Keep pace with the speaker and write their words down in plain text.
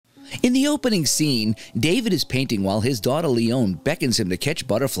In the opening scene, David is painting while his daughter Leone beckons him to catch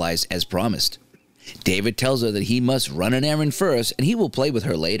butterflies as promised. David tells her that he must run an errand first and he will play with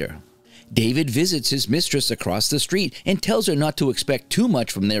her later. David visits his mistress across the street and tells her not to expect too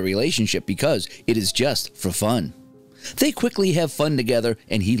much from their relationship because it is just for fun. They quickly have fun together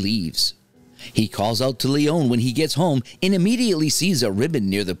and he leaves. He calls out to Leone when he gets home and immediately sees a ribbon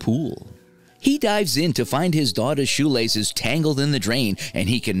near the pool. He dives in to find his daughter's shoelaces tangled in the drain and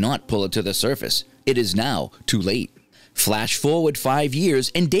he cannot pull it to the surface. It is now too late. Flash forward 5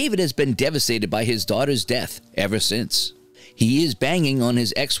 years and David has been devastated by his daughter's death ever since. He is banging on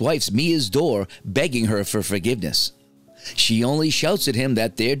his ex-wife's Mia's door, begging her for forgiveness. She only shouts at him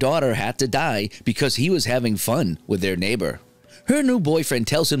that their daughter had to die because he was having fun with their neighbor. Her new boyfriend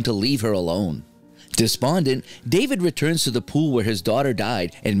tells him to leave her alone. Despondent, David returns to the pool where his daughter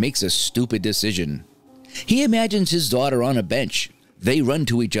died and makes a stupid decision. He imagines his daughter on a bench. They run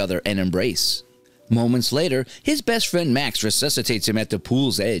to each other and embrace. Moments later, his best friend Max resuscitates him at the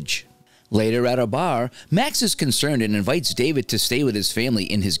pool's edge. Later at a bar, Max is concerned and invites David to stay with his family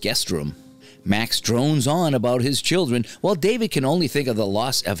in his guest room. Max drones on about his children while David can only think of the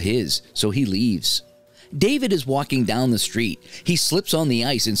loss of his, so he leaves. David is walking down the street. He slips on the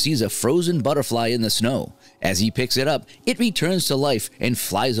ice and sees a frozen butterfly in the snow. As he picks it up, it returns to life and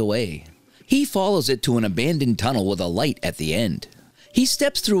flies away. He follows it to an abandoned tunnel with a light at the end. He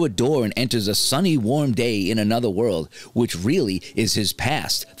steps through a door and enters a sunny, warm day in another world, which really is his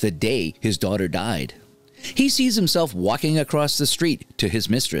past, the day his daughter died. He sees himself walking across the street to his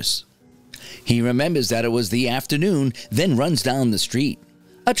mistress. He remembers that it was the afternoon, then runs down the street.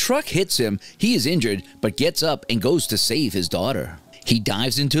 A truck hits him. He is injured, but gets up and goes to save his daughter. He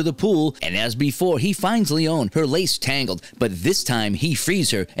dives into the pool, and as before, he finds Leone, her lace tangled, but this time he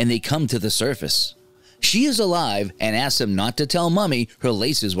frees her and they come to the surface. She is alive and asks him not to tell Mummy her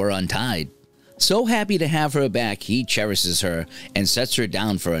laces were untied. So happy to have her back, he cherishes her and sets her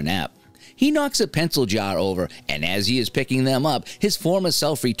down for a nap. He knocks a pencil jar over, and as he is picking them up, his former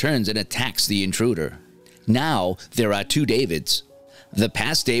self returns and attacks the intruder. Now there are two Davids. The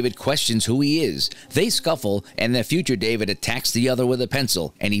past David questions who he is. They scuffle, and the future David attacks the other with a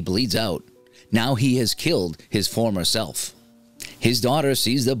pencil, and he bleeds out. Now he has killed his former self. His daughter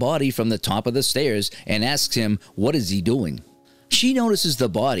sees the body from the top of the stairs and asks him what is he doing. She notices the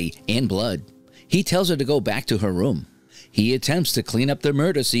body and blood. He tells her to go back to her room. He attempts to clean up the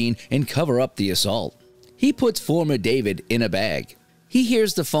murder scene and cover up the assault. He puts former David in a bag. He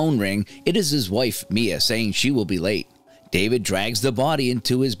hears the phone ring. It is his wife, Mia, saying she will be late. David drags the body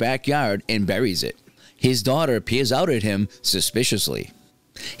into his backyard and buries it. His daughter peers out at him suspiciously.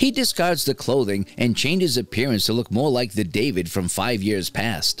 He discards the clothing and changes appearance to look more like the David from 5 years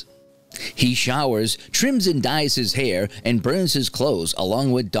past. He showers, trims and dyes his hair, and burns his clothes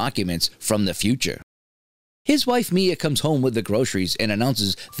along with documents from the future. His wife Mia comes home with the groceries and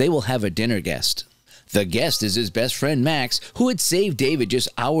announces they will have a dinner guest. The guest is his best friend Max, who had saved David just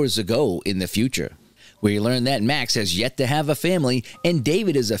hours ago in the future. We learn that Max has yet to have a family and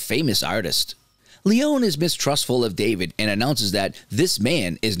David is a famous artist. Leone is mistrustful of David and announces that this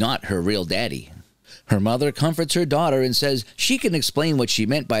man is not her real daddy. Her mother comforts her daughter and says she can explain what she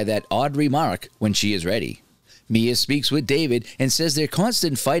meant by that odd remark when she is ready. Mia speaks with David and says their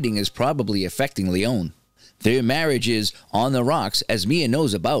constant fighting is probably affecting Leone. Their marriage is on the rocks as Mia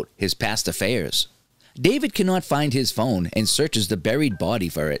knows about his past affairs. David cannot find his phone and searches the buried body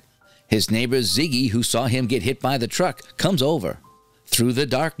for it. His neighbor Ziggy, who saw him get hit by the truck, comes over. Through the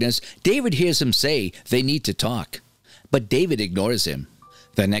darkness, David hears him say they need to talk. But David ignores him.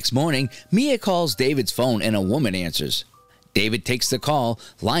 The next morning, Mia calls David's phone and a woman answers. David takes the call,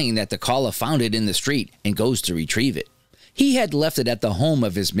 lying that the caller found it in the street and goes to retrieve it. He had left it at the home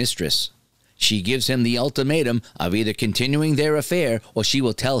of his mistress. She gives him the ultimatum of either continuing their affair or she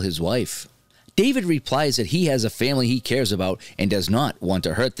will tell his wife. David replies that he has a family he cares about and does not want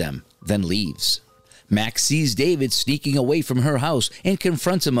to hurt them, then leaves. Max sees David sneaking away from her house and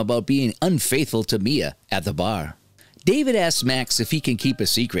confronts him about being unfaithful to Mia at the bar. David asks Max if he can keep a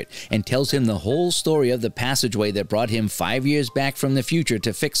secret and tells him the whole story of the passageway that brought him 5 years back from the future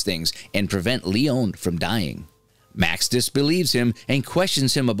to fix things and prevent Leone from dying. Max disbelieves him and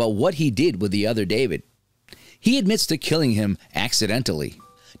questions him about what he did with the other David. He admits to killing him accidentally.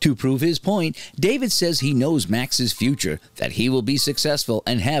 To prove his point, David says he knows Max's future, that he will be successful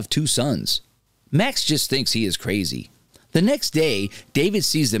and have 2 sons. Max just thinks he is crazy. The next day, David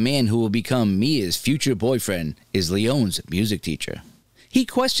sees the man who will become Mia's future boyfriend is Leone's music teacher. He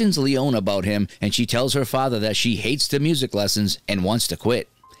questions Leone about him and she tells her father that she hates the music lessons and wants to quit.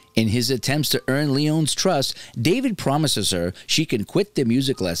 In his attempts to earn Leone's trust, David promises her she can quit the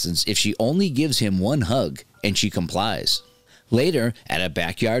music lessons if she only gives him one hug, and she complies. Later, at a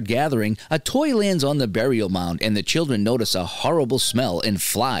backyard gathering, a toy lands on the burial mound and the children notice a horrible smell and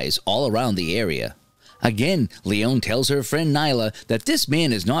flies all around the area. Again, Leone tells her friend Nyla that this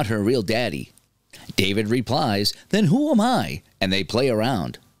man is not her real daddy. David replies, "Then who am I?" and they play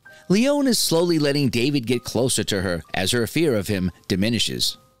around. Leone is slowly letting David get closer to her as her fear of him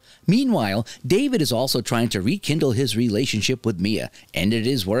diminishes. Meanwhile, David is also trying to rekindle his relationship with Mia, and it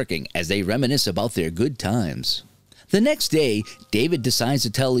is working as they reminisce about their good times. The next day, David decides to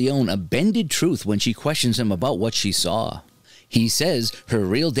tell Leone a bended truth when she questions him about what she saw. He says her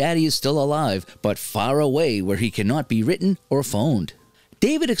real daddy is still alive, but far away where he cannot be written or phoned.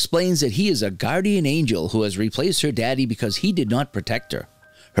 David explains that he is a guardian angel who has replaced her daddy because he did not protect her.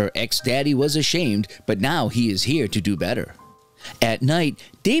 Her ex-daddy was ashamed, but now he is here to do better. At night,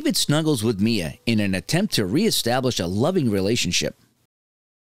 David snuggles with Mia in an attempt to re-establish a loving relationship.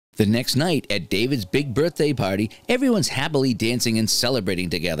 The next night, at David's big birthday party, everyone's happily dancing and celebrating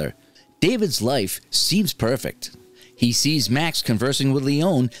together. David's life seems perfect. He sees Max conversing with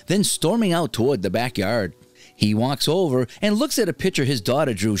Leone, then storming out toward the backyard. He walks over and looks at a picture his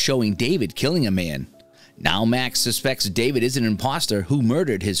daughter drew showing David killing a man. Now Max suspects David is an imposter who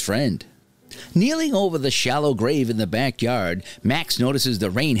murdered his friend. Kneeling over the shallow grave in the backyard, Max notices the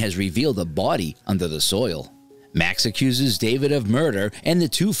rain has revealed a body under the soil. Max accuses David of murder and the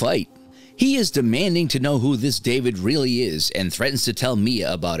two fight. He is demanding to know who this David really is and threatens to tell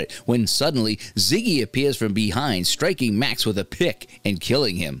Mia about it when suddenly Ziggy appears from behind, striking Max with a pick and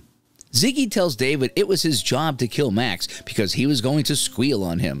killing him. Ziggy tells David it was his job to kill Max because he was going to squeal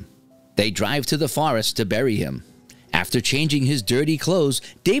on him. They drive to the forest to bury him. After changing his dirty clothes,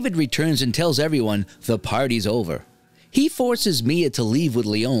 David returns and tells everyone the party's over. He forces Mia to leave with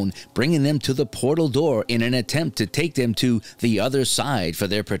Leone, bringing them to the portal door in an attempt to take them to the other side for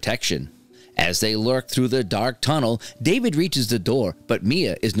their protection. As they lurk through the dark tunnel, David reaches the door, but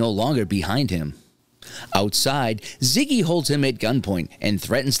Mia is no longer behind him. Outside, Ziggy holds him at gunpoint and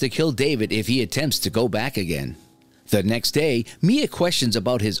threatens to kill David if he attempts to go back again. The next day, Mia questions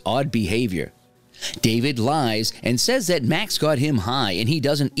about his odd behavior. David lies and says that Max got him high and he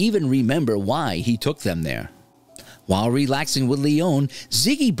doesn't even remember why he took them there. While relaxing with Leone,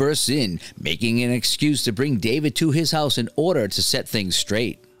 Ziggy bursts in, making an excuse to bring David to his house in order to set things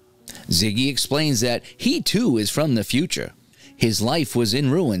straight. Ziggy explains that he too is from the future. His life was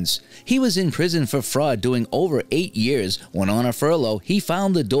in ruins. He was in prison for fraud doing over 8 years when on a furlough he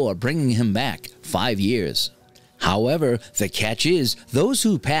found the door bringing him back 5 years. However, the catch is those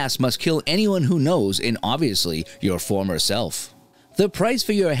who pass must kill anyone who knows and obviously your former self. The price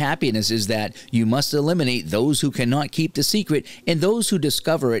for your happiness is that you must eliminate those who cannot keep the secret and those who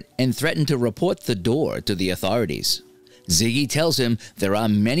discover it and threaten to report the door to the authorities. Ziggy tells him there are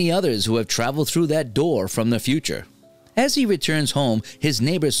many others who have traveled through that door from the future. As he returns home, his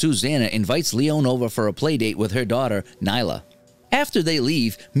neighbor Susanna invites Leone over for a playdate with her daughter, Nyla. After they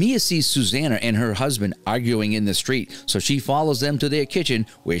leave, Mia sees Susanna and her husband arguing in the street, so she follows them to their kitchen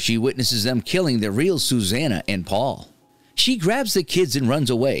where she witnesses them killing the real Susanna and Paul. She grabs the kids and runs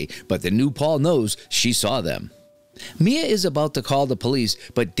away, but the new Paul knows she saw them. Mia is about to call the police,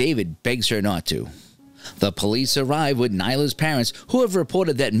 but David begs her not to. The police arrive with Nyla's parents, who have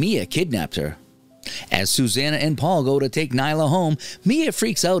reported that Mia kidnapped her. As Susanna and Paul go to take Nyla home, Mia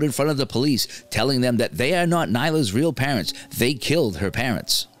freaks out in front of the police, telling them that they are not Nyla's real parents. They killed her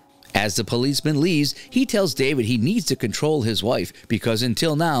parents. As the policeman leaves, he tells David he needs to control his wife because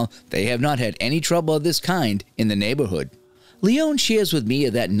until now, they have not had any trouble of this kind in the neighborhood. Leone shares with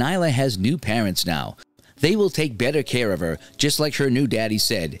Mia that Nyla has new parents now. They will take better care of her, just like her new daddy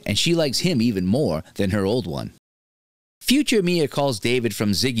said, and she likes him even more than her old one. Future Mia calls David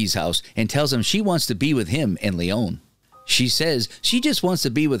from Ziggy's house and tells him she wants to be with him and Leone. She says she just wants to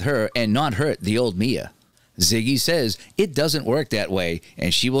be with her and not hurt the old Mia. Ziggy says it doesn't work that way,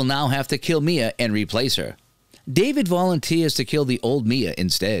 and she will now have to kill Mia and replace her. David volunteers to kill the old Mia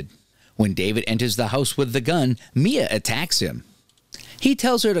instead. When David enters the house with the gun, Mia attacks him. He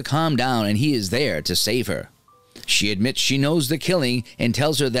tells her to calm down and he is there to save her. She admits she knows the killing and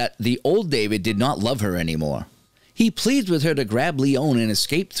tells her that the old David did not love her anymore. He pleads with her to grab Leone and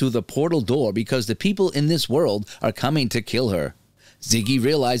escape through the portal door because the people in this world are coming to kill her. Ziggy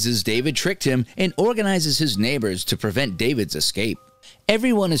realizes David tricked him and organizes his neighbors to prevent David's escape.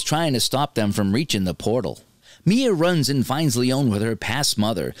 Everyone is trying to stop them from reaching the portal. Mia runs and finds Leone with her past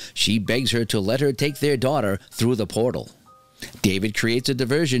mother. She begs her to let her take their daughter through the portal. David creates a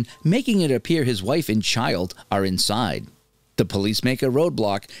diversion, making it appear his wife and child are inside. The police make a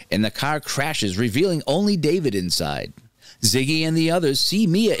roadblock, and the car crashes, revealing only David inside. Ziggy and the others see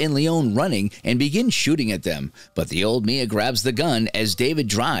Mia and Leon running and begin shooting at them, but the old Mia grabs the gun as David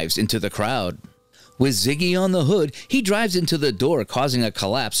drives into the crowd. With Ziggy on the hood, he drives into the door, causing a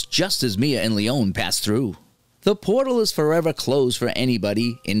collapse just as Mia and Leon pass through. The portal is forever closed for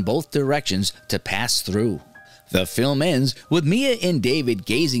anybody in both directions to pass through. The film ends with Mia and David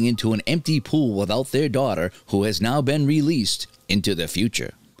gazing into an empty pool without their daughter, who has now been released into the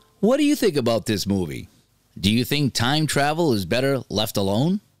future. What do you think about this movie? Do you think time travel is better left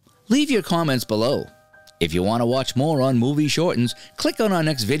alone? Leave your comments below. If you want to watch more on Movie Shortens, click on our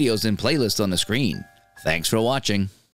next videos and playlist on the screen. Thanks for watching.